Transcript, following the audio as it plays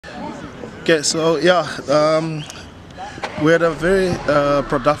Okay, so yeah, we had a very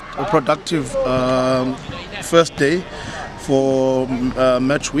productive first day for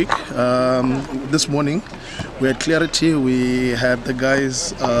match week. This morning we had clarity. We had the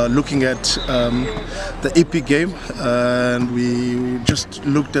guys looking at the EP game, and we just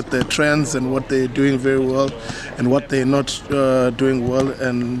looked at their trends and what they're doing very well and what they're not doing well,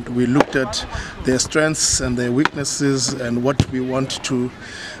 and we looked at their strengths and their weaknesses and what we want to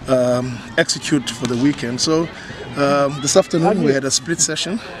execute for the weekend. So this afternoon we had a split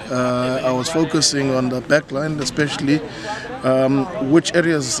session. I was focusing on the back line, especially which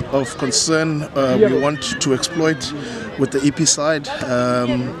areas of concern we want to exploit with the EP side.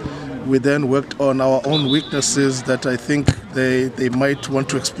 We then worked on our own weaknesses that I think they might want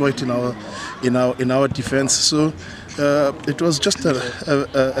to exploit in our defense. So it was just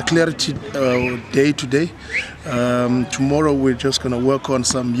a clarity day today. Tomorrow we're just going to work on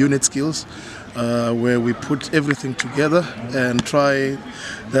some unit skills where we put everything together and try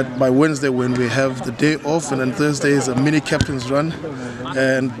that by Wednesday, when we have the day off, and then Thursday is a mini captain's run,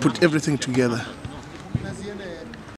 and put everything together.